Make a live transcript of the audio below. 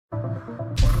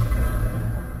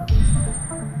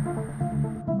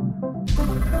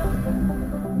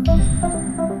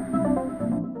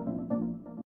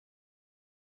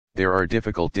There are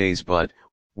difficult days, but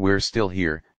we're still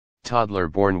here. Toddler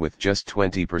born with just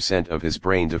 20% of his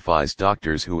brain defies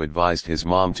doctors who advised his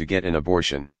mom to get an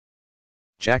abortion.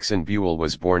 Jackson Buell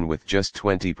was born with just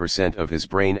 20% of his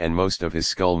brain and most of his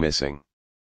skull missing.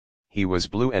 He was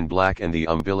blue and black and the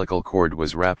umbilical cord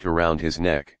was wrapped around his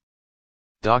neck.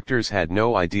 Doctors had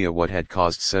no idea what had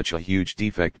caused such a huge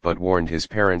defect but warned his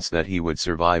parents that he would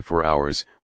survive for hours,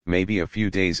 maybe a few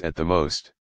days at the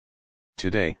most.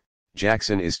 Today,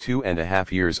 Jackson is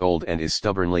 2.5 years old and is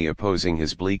stubbornly opposing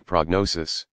his bleak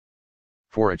prognosis.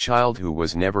 For a child who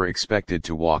was never expected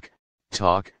to walk,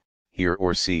 talk, hear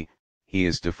or see, he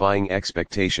is defying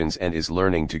expectations and is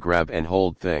learning to grab and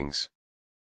hold things.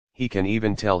 He can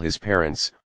even tell his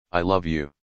parents, "I love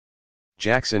you."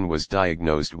 Jackson was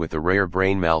diagnosed with a rare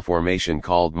brain malformation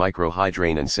called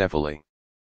microhydranencephaly.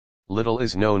 Little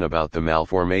is known about the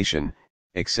malformation,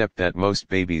 except that most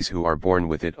babies who are born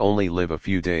with it only live a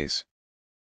few days.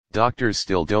 Doctors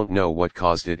still don't know what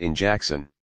caused it in Jackson.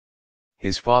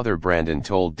 His father Brandon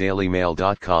told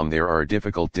DailyMail.com there are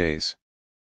difficult days.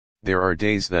 There are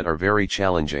days that are very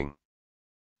challenging.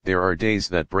 There are days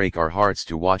that break our hearts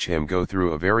to watch him go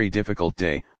through a very difficult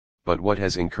day, but what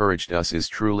has encouraged us is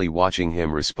truly watching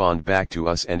him respond back to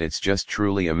us, and it's just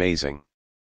truly amazing.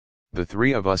 The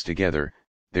three of us together,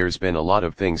 there's been a lot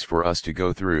of things for us to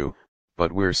go through,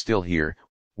 but we're still here,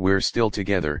 we're still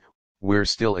together, we're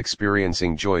still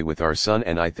experiencing joy with our son,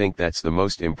 and I think that's the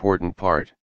most important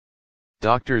part.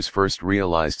 Doctors first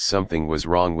realized something was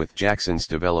wrong with Jackson's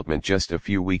development just a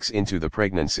few weeks into the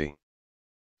pregnancy.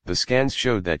 The scans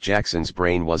showed that Jackson's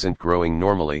brain wasn't growing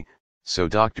normally, so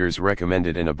doctors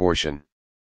recommended an abortion.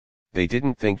 They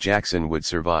didn't think Jackson would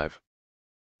survive.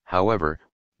 However,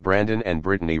 Brandon and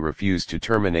Brittany refused to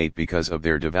terminate because of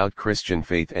their devout Christian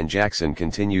faith, and Jackson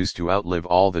continues to outlive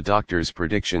all the doctors'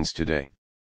 predictions today.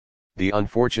 The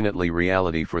unfortunately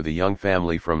reality for the young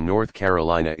family from North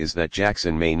Carolina is that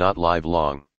Jackson may not live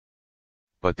long.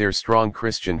 But their strong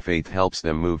Christian faith helps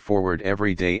them move forward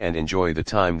every day and enjoy the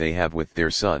time they have with their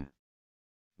son.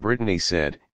 Brittany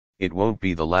said, "It won't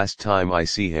be the last time I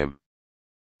see him.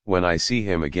 When I see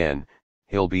him again,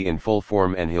 he'll be in full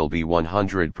form and he'll be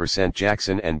 100%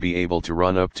 Jackson and be able to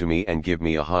run up to me and give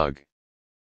me a hug.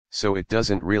 So it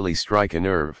doesn't really strike a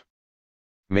nerve.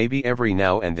 Maybe every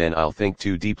now and then I'll think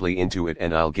too deeply into it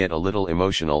and I'll get a little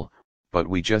emotional, but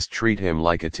we just treat him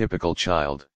like a typical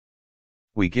child.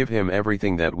 We give him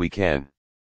everything that we can.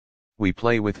 We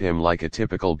play with him like a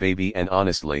typical baby, and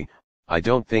honestly, I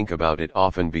don't think about it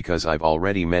often because I've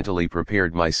already mentally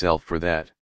prepared myself for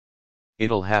that.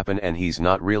 It'll happen and he's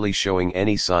not really showing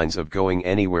any signs of going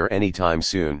anywhere anytime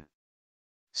soon.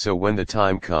 So when the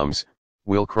time comes,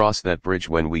 we'll cross that bridge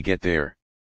when we get there."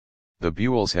 The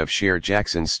Buells have shared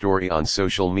Jackson's story on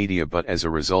social media, but as a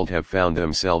result have found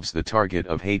themselves the target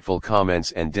of hateful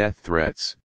comments and death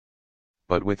threats.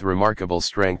 But with remarkable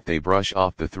strength they brush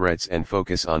off the threats and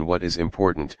focus on what is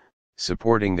important: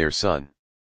 supporting their son.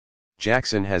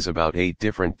 Jackson has about 8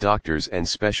 different doctors and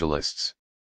specialists.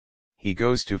 He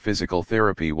goes to physical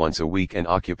therapy once a week and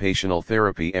occupational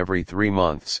therapy every 3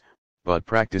 months, but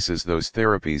practices those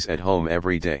therapies at home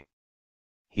every day.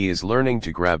 He is learning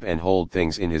to grab and hold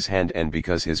things in his hand, and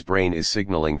because his brain is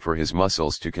signaling for his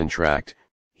muscles to contract,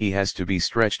 he has to be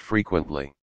stretched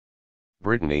frequently.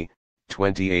 Brittany,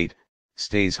 28,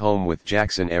 stays home with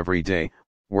Jackson every day,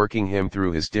 working him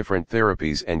through his different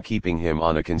therapies and keeping him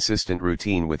on a consistent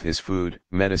routine with his food,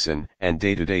 medicine, and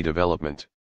day-to-day development.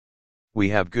 "We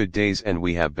have good days and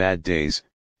we have bad days,"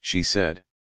 she said.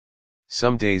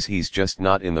 "Some days he's just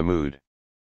not in the mood.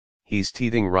 He's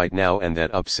teething right now and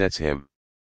that upsets him.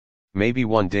 Maybe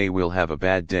one day we'll have a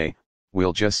bad day,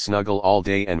 we'll just snuggle all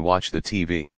day and watch the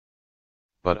TV.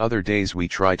 But other days we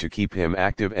try to keep him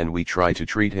active and we try to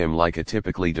treat him like a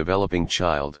typically developing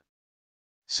child.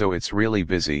 So it's really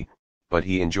busy, but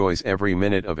he enjoys every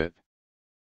minute of it.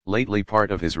 Lately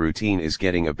part of his routine is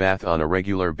getting a bath on a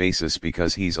regular basis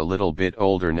because he's a little bit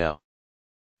older now.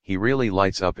 He really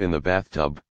lights up in the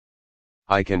bathtub.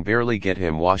 I can barely get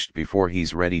him washed before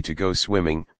he's ready to go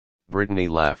swimming," Brittany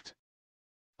laughed.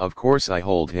 "Of course I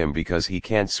hold him because he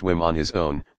can't swim on his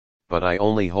own, but I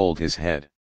only hold his head.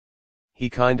 He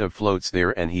kind of floats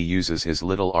there and he uses his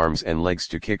little arms and legs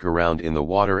to kick around in the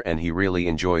water and he really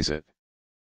enjoys it."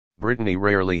 Brittany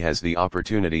rarely has the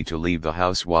opportunity to leave the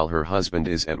house while her husband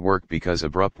is at work because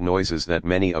abrupt noises that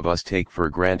many of us take for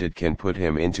granted can put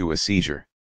him into a seizure.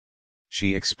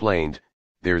 She explained,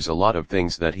 "There's a lot of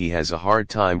things that he has a hard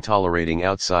time tolerating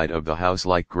outside of the house,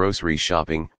 like grocery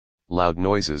shopping, loud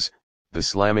noises, the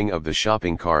slamming of the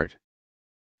shopping cart.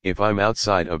 If I'm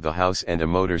outside of the house and a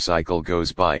motorcycle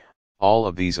goes by, all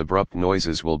of these abrupt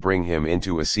noises will bring him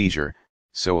into a seizure,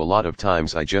 so a lot of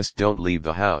times I just don't leave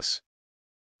the house.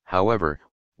 However,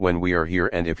 when we are here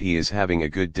and if he is having a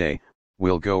good day,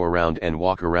 we'll go around and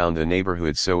walk around the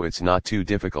neighborhood so it's not too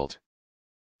difficult.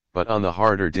 But on the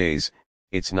harder days,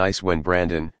 it's nice when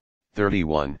Brandon,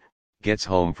 31, gets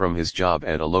home from his job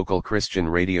at a local Christian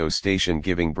radio station,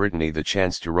 giving Brittany the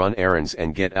chance to run errands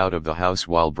and get out of the house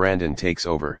while Brandon takes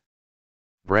over.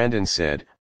 Brandon said,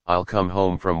 "I'll come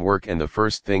home from work and the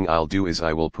first thing I'll do is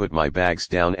I will put my bags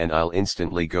down and I'll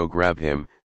instantly go grab him,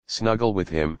 snuggle with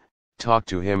him, talk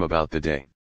to him about the day.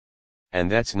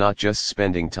 And that's not just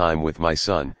spending time with my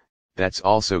son, that's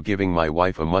also giving my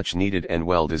wife a much needed and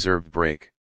well-deserved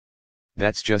break.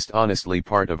 That's just honestly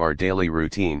part of our daily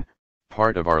routine,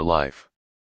 part of our life.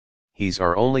 He's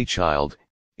our only child,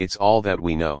 it's all that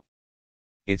we know.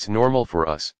 It's normal for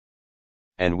us.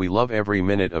 And we love every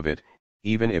minute of it,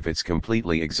 even if it's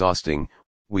completely exhausting,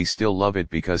 we still love it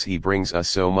because he brings us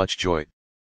so much joy."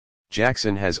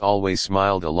 Jackson has always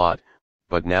smiled a lot,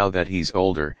 but now that he's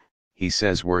older, he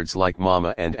says words like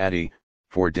mama and addy,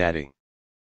 for daddy.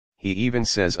 He even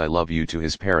says "I love you" to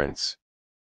his parents.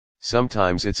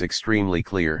 Sometimes it's extremely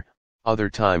clear, other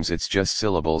times it's just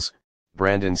syllables,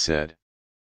 Brandon said.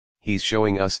 He's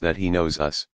showing us that he knows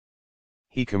us.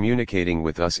 He communicating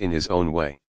with us in his own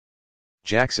way.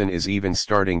 Jackson is even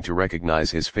starting to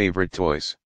recognize his favorite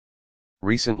toys.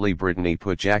 Recently Brittany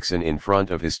put Jackson in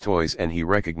front of his toys and he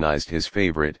recognized his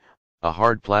favorite, a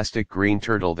hard plastic green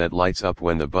turtle that lights up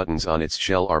when the buttons on its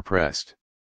shell are pressed.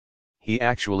 He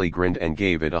actually grinned and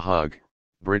gave it a hug,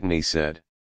 Brittany said.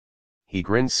 He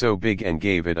grinned so big and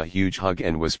gave it a huge hug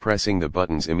and was pressing the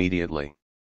buttons immediately.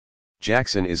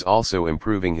 Jackson is also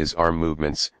improving his arm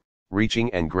movements,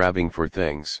 reaching and grabbing for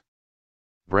things.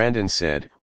 Brandon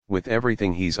said, "With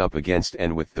everything he's up against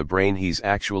and with the brain he's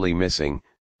actually missing,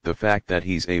 the fact that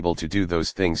he's able to do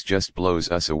those things just blows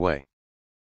us away."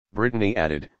 Brittany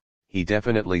added, "He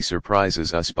definitely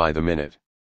surprises us by the minute."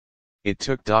 It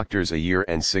took doctors a year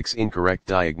and 6 incorrect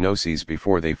diagnoses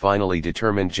before they finally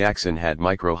determined Jackson had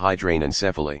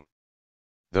microhydranencephaly.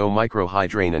 Though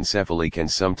microhydranencephaly can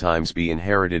sometimes be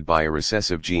inherited by a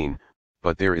recessive gene,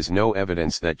 but there is no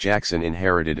evidence that Jackson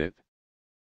inherited it.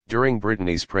 During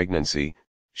Brittany's pregnancy,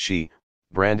 she,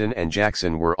 Brandon and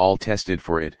Jackson were all tested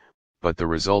for it, but the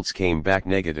results came back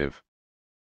negative.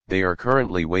 They are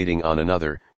currently waiting on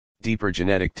another, deeper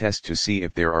genetic test to see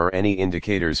if there are any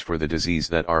indicators for the disease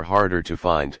that are harder to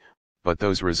find, but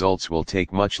those results will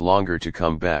take much longer to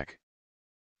come back.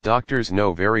 Doctors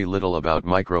know very little about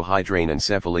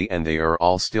microhydranencephaly and they are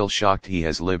all still shocked he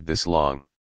has lived this long.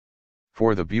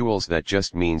 For the Buells that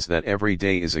just means that every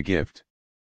day is a gift.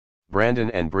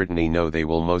 Brandon and Brittany know they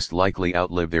will most likely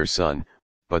outlive their son,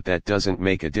 but that doesn't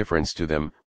make a difference to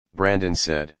them, Brandon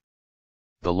said.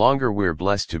 "The longer we're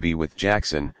blessed to be with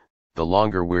Jackson, the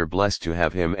longer we're blessed to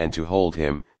have him and to hold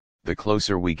him, the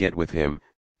closer we get with him,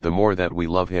 the more that we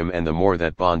love him and the more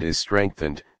that bond is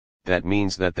strengthened. That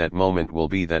means that that moment will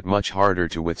be that much harder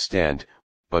to withstand,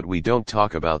 but we don't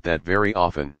talk about that very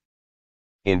often.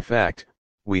 In fact,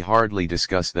 we hardly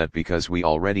discuss that because we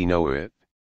already know it.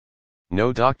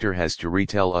 No doctor has to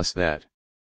retell us that.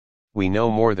 We know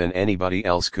more than anybody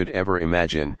else could ever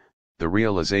imagine, the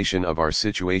realization of our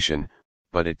situation,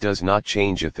 but it does not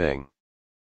change a thing.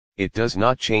 It does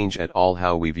not change at all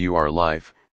how we view our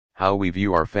life, how we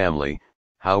view our family,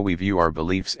 how we view our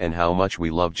beliefs and how much we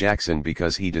love Jackson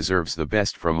because he deserves the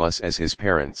best from us as his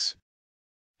parents.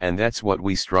 And that's what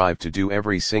we strive to do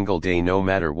every single day no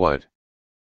matter what."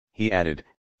 He added,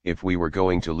 "If we were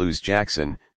going to lose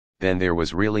Jackson, then there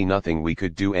was really nothing we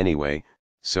could do anyway,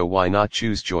 so why not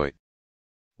choose joy?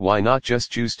 Why not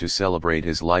just choose to celebrate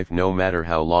his life no matter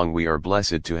how long we are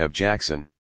blessed to have Jackson?"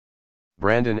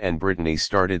 Brandon and Brittany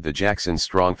started the Jackson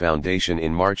Strong Foundation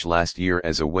in March last year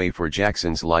as a way for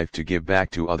Jackson's life to give back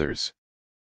to others.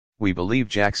 "We believe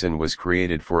Jackson was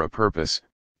created for a purpose,"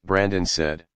 Brandon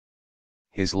said.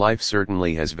 "His life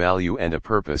certainly has value and a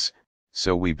purpose,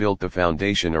 so we built the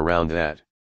foundation around that.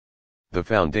 The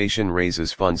foundation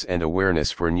raises funds and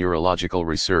awareness for neurological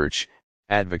research,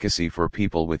 advocacy for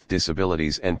people with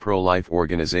disabilities and pro-life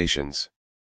organizations.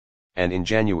 And in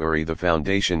January the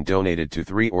foundation donated to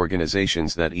 3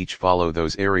 organizations that each follow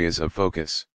those areas of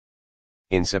focus.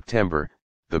 In September,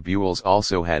 the Buells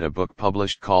also had a book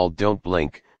published called Don't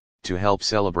Blink, to help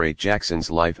celebrate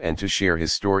Jackson's life and to share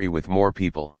his story with more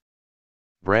people.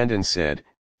 Brandon said,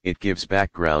 "It gives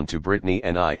background to Brittany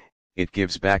and I, it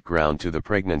gives background to the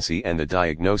pregnancy and the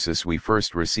diagnosis we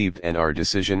first received and our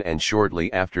decision and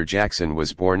shortly after Jackson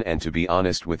was born. And to be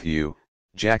honest with you,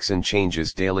 Jackson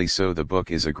changes daily, so the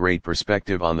book is a great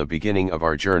perspective on the beginning of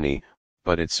our journey,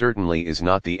 but it certainly is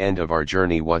not the end of our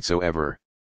journey whatsoever.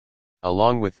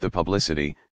 Along with the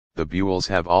publicity, the Buells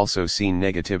have also seen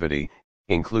negativity,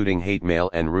 including hate mail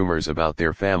and rumors about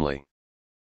their family.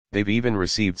 They've even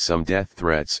received some death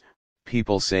threats,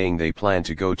 people saying they plan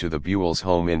to go to the Buells'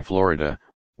 home in Florida,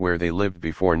 where they lived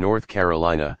before North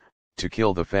Carolina, to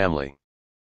kill the family.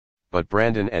 But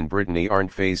Brandon and Brittany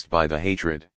aren't fazed by the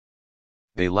hatred.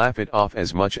 They laugh it off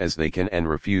as much as they can and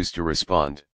refuse to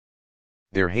respond.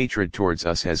 Their hatred towards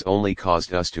us has only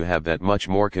caused us to have that much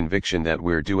more conviction that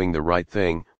we're doing the right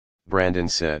thing, Brandon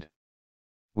said.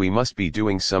 We must be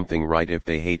doing something right if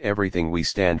they hate everything we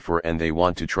stand for and they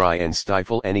want to try and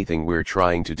stifle anything we're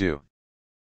trying to do.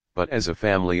 But as a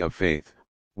family of faith,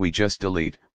 we just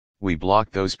delete, we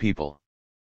block those people.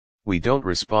 We don't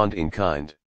respond in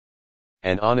kind.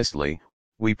 And honestly,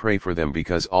 we pray for them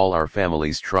because all our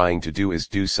family's trying to do is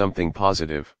do something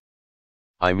positive.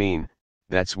 I mean,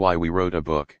 that's why we wrote a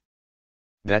book.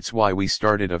 That's why we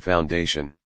started a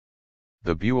foundation.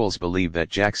 The Buells believe that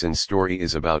Jackson's story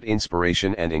is about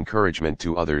inspiration and encouragement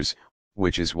to others,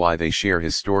 which is why they share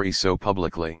his story so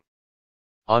publicly.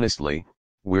 Honestly,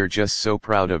 we're just so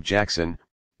proud of Jackson,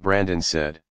 Brandon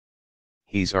said.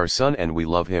 He's our son and we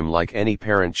love him like any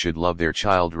parent should love their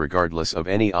child regardless of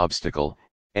any obstacle,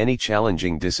 any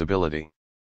challenging disability.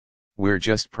 We're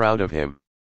just proud of him.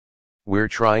 We're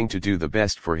trying to do the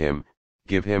best for him,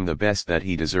 give him the best that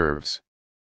he deserves.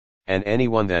 And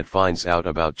anyone that finds out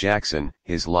about Jackson,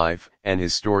 his life, and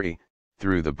his story,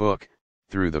 through the book,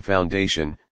 through the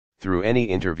foundation, through any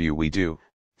interview we do,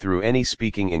 through any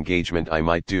speaking engagement I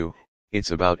might do,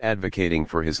 it's about advocating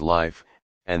for his life,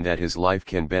 and that his life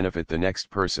can benefit the next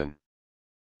person.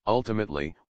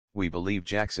 Ultimately, we believe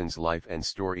Jackson's life and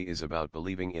story is about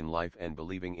believing in life and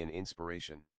believing in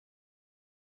inspiration.